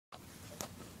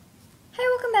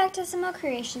Hi, welcome back to Some More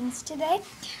Creations. Today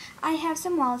I have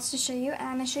some wallets to show you, and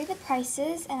I'm going to show you the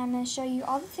prices, and I'm going to show you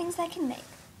all the things I can make.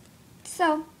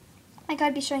 So, I'm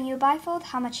going to be showing you a bifold,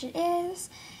 how much it is,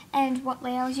 and what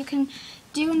layouts you can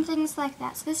do and things like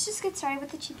that. So let's just get started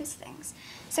with the cheapest things.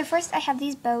 So first I have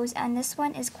these bows, and this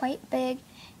one is quite big.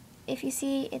 If you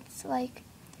see, it's like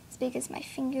as big as my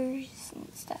fingers and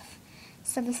stuff.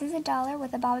 So this is $1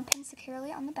 with a bobby pin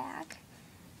securely on the back.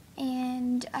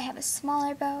 And I have a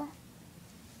smaller bow.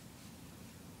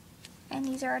 And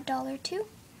these are $1 too.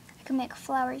 I can make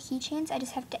flower keychains. I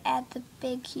just have to add the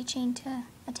big keychain to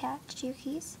attach to your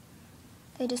keys.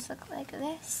 They just look like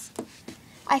this.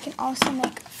 I can also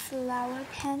make flower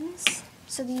pens.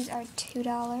 So these are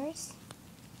 $2.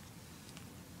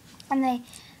 And they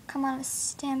come on a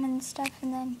stem and stuff,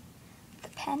 and then the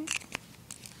pen.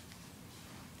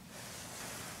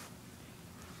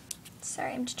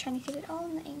 Sorry, I'm just trying to get it all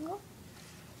in the angle.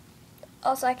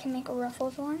 Also, I can make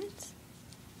ruffled ones.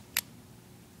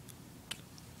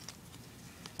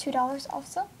 $2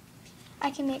 also. I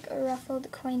can make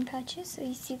ruffled coin pouches, so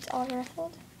you see it's all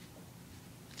ruffled.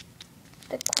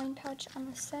 The coin pouch on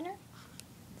the center.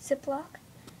 Ziploc.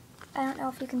 I don't know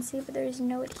if you can see, but there is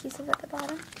no adhesive at the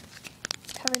bottom.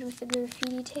 It's covered with the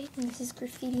graffiti tape, and this is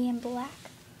graffiti in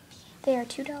black. They are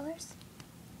 $2.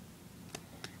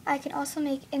 I can also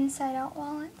make inside-out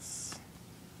wallets.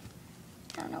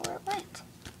 I don't know where it went.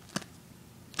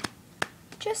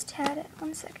 Just had it.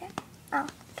 1 second. Oh,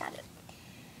 got it.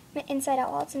 Inside-out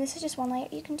wallets, and this is just one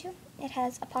layout you can do. It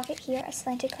has a pocket here, a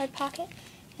slanted card pocket,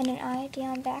 and an ID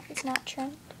on the back. It's not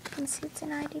trimmed. You can see it's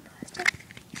an ID plastic.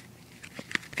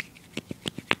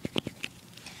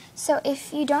 So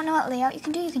if you don't know what layout you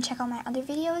can do, you can check out my other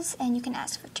videos, and you can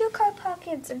ask for 2 card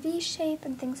pockets, a V shape,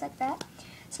 and things like that.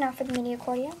 So now for the mini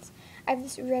accordions. I have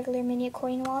this regular mini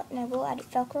accordion wallet, and I will add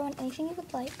Velcro and anything you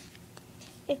would like.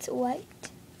 It's white,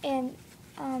 and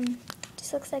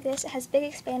just looks like this. It has big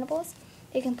expandables.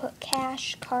 You can put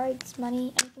cash, cards,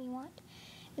 money, anything you want.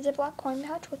 It's a black coin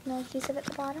pouch with no adhesive at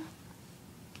the bottom,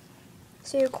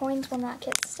 so your coins will not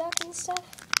get stuck and stuff.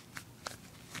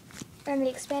 And the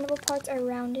expandable parts are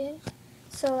rounded,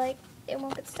 so like it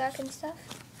won't get stuck and stuff.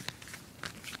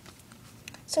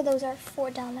 So those are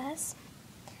 $4.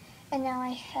 And now I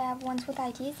have ones with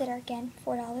IDs that are again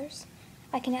 $4.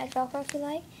 I can add Velcro if you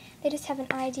like. They just have an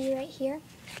ID right here.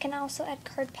 I can also add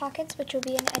card pockets, which will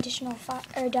be an additional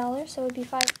 $1, so it would be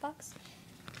 $5.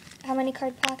 How many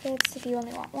card pockets if you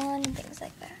only want one, and things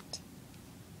like that.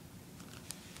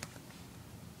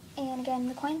 And again,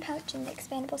 the coin pouch and the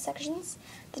expandable sections.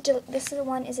 This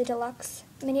one is a deluxe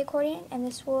mini accordion, and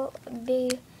this will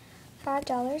be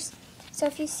 $5. So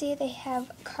if you see, they have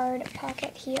a card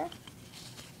pocket here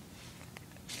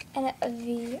and a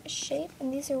V shape,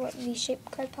 and these are what V-shaped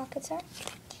card pockets are.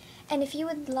 And if you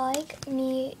would like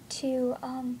me to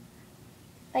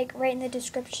like write in the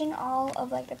description all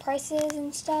of like the prices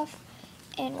and stuff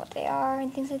and what they are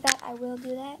and things like that, I will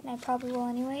do that, and I probably will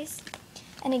anyways.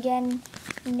 And again,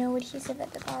 no adhesive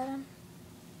at the bottom.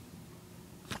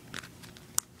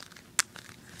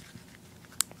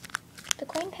 The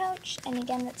coin pouch, and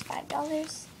again that's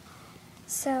 $5.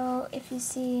 So if you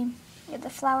see, you have the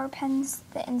flower pens,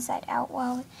 the inside-out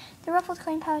wallet, the ruffled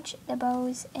coin pouch, the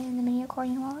bows, and the mini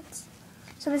accordion wallets.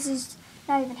 So this is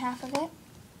not even half of it.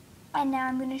 And now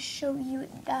I'm going to show you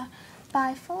the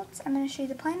bifolds. I'm going to show you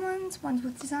the plain ones, ones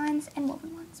with designs, and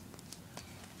woven ones.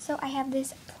 So I have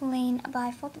this plain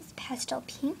bifold. It's pastel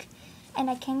pink, and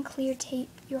I can clear tape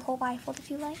your whole bifold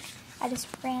if you like. I just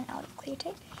ran out of clear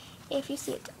tape. If you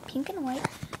see, it's pink and white.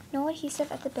 No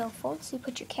adhesive at the billfold, so you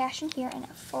put your cash in here and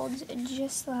it folds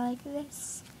just like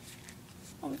this.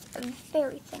 And it's a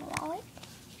very thin wallet.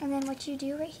 And then what you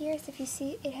do right here is, if you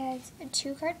see, it has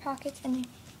 2 card pockets, and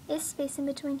there is space in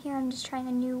between here. I'm just trying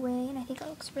a new way, and I think it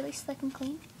looks really slick and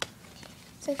clean.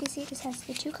 So if you see, it just has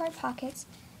the 2 card pockets,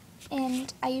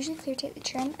 and I usually clear tape the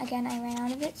trim. Again, I ran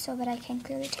out of it, so that I can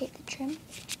clearly tape the trim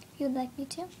if you would like me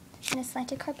to. And a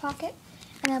slanted card pocket.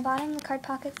 And at the bottom of the card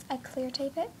pockets, I clear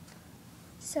tape it.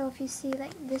 So if you see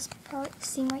like this part,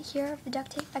 seam right here of the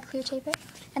duct tape, I clear tape it,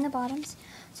 and the bottoms,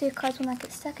 so your cards will not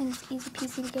get stuck, and it's easy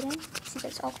peasy to get in. See,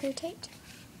 that's all clear taped.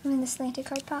 And then the slanted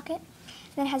card pocket.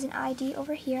 And then it has an ID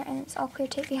over here, and it's all clear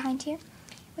tape behind here,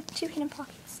 with 2 hidden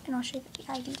pockets. And I'll show you that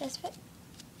the ID does fit.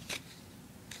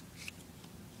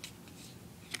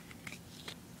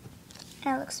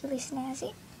 And it looks really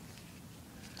snazzy.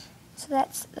 So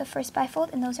that's the first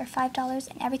bifold, and those are $5,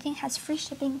 and everything has free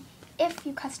shipping if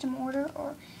you custom order,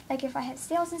 or like if I have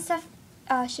sales and stuff.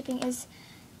 Shipping is,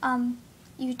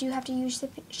 you do have to use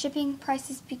shipping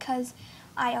prices, because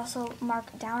I also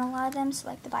mark down a lot of them, so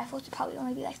like the bifolds would probably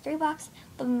only be like $3,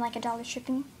 but then like $1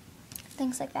 shipping,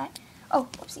 things like that. Oh,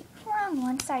 whoopsie, wrong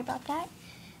one, sorry about that.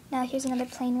 Now here's another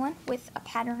plain one with a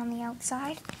pattern on the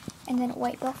outside, and then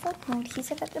white ruffled, no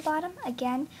adhesive at the bottom.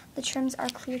 Again, the trims are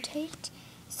clear taped,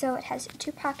 so it has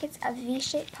 2 pockets, a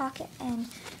V-shaped pocket, and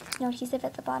no adhesive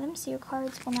at the bottom, so your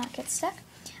cards will not get stuck.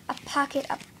 A pocket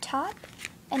up top,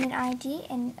 and an ID,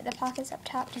 and the pockets up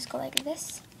top just go like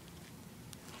this.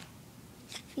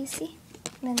 You see?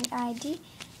 And then the ID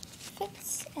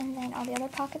fits, and then all the other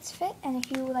pockets fit. And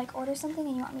if you like order something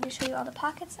and you want me to show you all the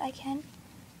pockets, I can.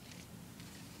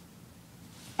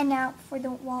 And now for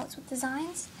the wallets with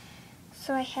designs.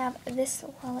 So I have this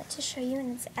wallet to show you,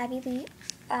 and it's Abby Lee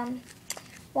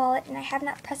wallet, and I have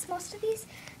not pressed most of these,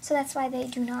 so that's why they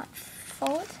do not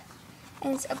fold.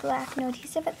 And it's a black, no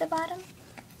adhesive at the bottom.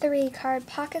 3 card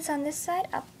pockets on this side,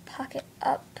 a pocket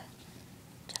up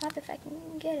top if I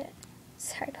can get it.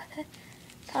 Sorry about that.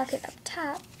 Pocket up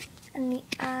top, and the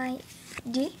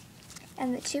ID,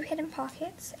 and the 2 hidden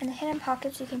pockets. And the hidden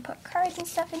pockets, you can put cards and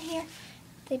stuff in here.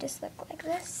 They just look like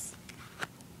this.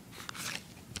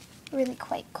 Really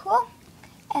quite cool.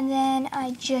 And then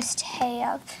I just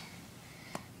have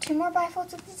 2 more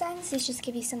bifolds with designs. These just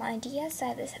give you some ideas. So I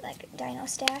have this like dino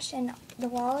stash, and the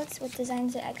wallets with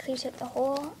designs that I clear tape the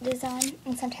whole design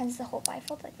and sometimes the whole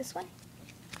bifold, like this one.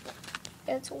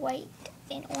 It's white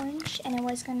and orange, and I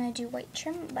was gonna do white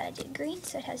trim, but I did green,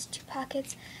 so it has 2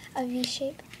 pockets, a V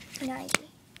shape, and ID.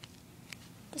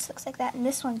 Just looks like that, and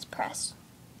this one's pressed.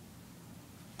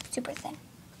 Super thin.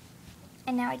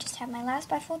 And now I just have my last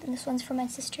bifold, and this one's for my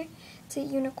sister. It's a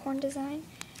unicorn design,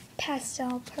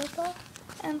 pastel purple,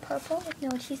 and purple with no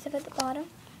adhesive at the bottom.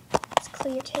 It's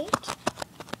clear taped.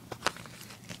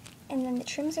 And then the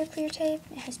trims are clear taped.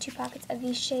 It has 2 pockets, a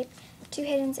V shape, 2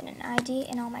 hiddens, and an ID,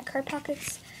 and all my card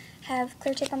pockets have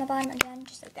clear tape on the bottom, again,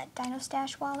 just like that Dino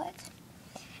Stash wallet.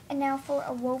 And now for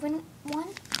a woven one.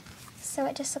 So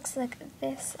it just looks like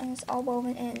this, and it's all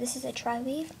woven, and this is a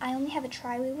tri-weave. I only have a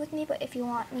tri-weave with me, but if you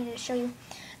want me to show you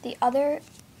the other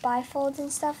bifolds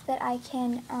and stuff that I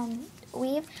can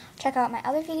weave, check out my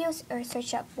other videos, or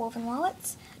search up woven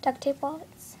wallets, duct tape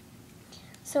wallets.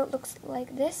 So it looks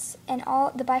like this, and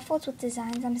all the bifolds with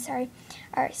designs,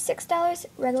 are $6.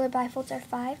 Regular bifolds are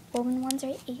 $5, woven ones are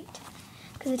 $8,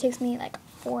 because it takes me like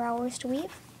 4 hours to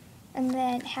weave. And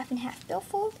then half and half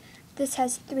billfold. This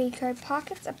has 3 card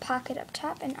pockets, a pocket up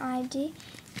top, an ID,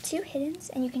 2 hiddens,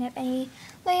 and you can have any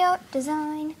layout,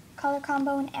 design, color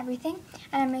combo, and everything.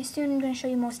 And I'm soon going to show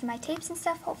you most of my tapes and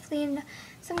stuff, hopefully in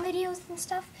some videos and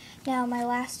stuff. Now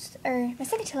my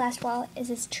second to last wallet is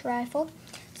this trifold.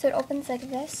 So it opens like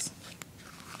this,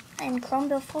 and chrome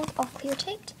billfold, all clear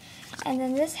taped. And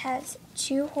then this has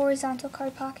 2 horizontal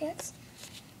card pockets,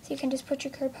 so you can just put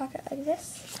your card pocket like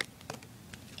this.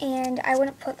 And I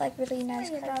wouldn't put like really nice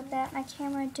cards. Sorry about that, my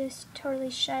camera just totally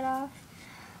shut off.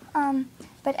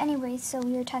 But anyway, so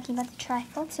we were talking about the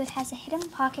trifold. So it has a hidden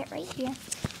pocket right here,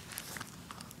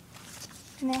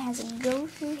 and then it has a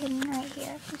go-through hidden right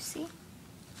here, if you see.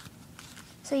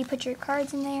 So you put your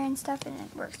cards in there and stuff, and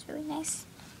it works really nice.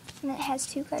 And then it has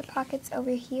 2 card pockets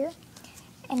over here,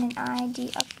 and an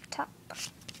ID up top.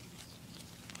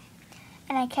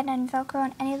 And I can Velcro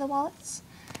on any of the wallets,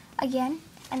 again.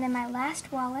 And then my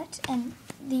last wallet, and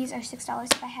these are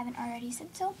 $6 if I haven't already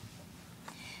said so.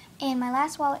 And my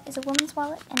last wallet is a women's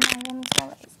wallet, and my women's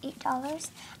wallet is $8.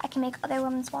 I can make other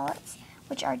women's wallets,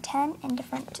 which are $10, and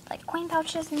different like coin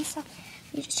pouches and stuff.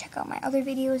 You just check out my other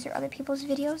videos or other people's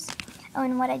videos. Oh,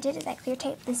 and what I did is I clear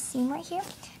taped this seam right here,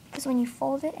 because when you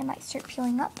fold it, it might start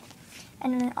peeling up.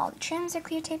 And then all the trims are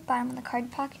clear taped, bottom of the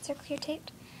card pockets are clear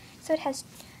taped. So it has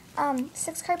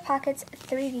 6 card pockets,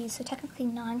 3 of these, so technically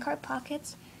 9 card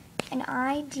pockets, an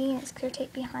ID, and it's clear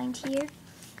tape behind here.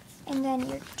 And then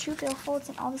your 2 billfolds,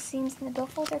 and all the seams in the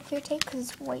billfold are clear tape because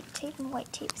it's white tape, and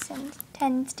white tape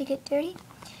tends to get dirty.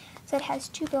 So it has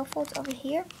 2 billfolds over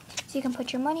here, so you can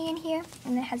put your money in here,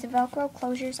 and it has a Velcro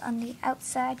closures on the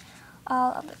outside,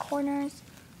 all of the corners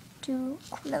to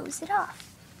close it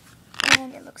off.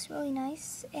 And it looks really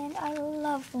nice, and I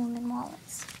love woven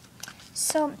wallets.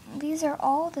 So these are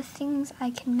all the things I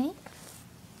can make.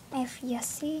 If you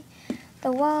see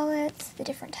the wallets, the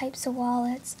different types of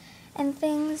wallets and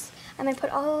things, I'm going to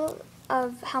put all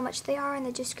of how much they are in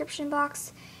the description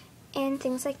box and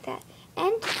things like that.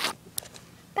 And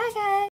bye guys!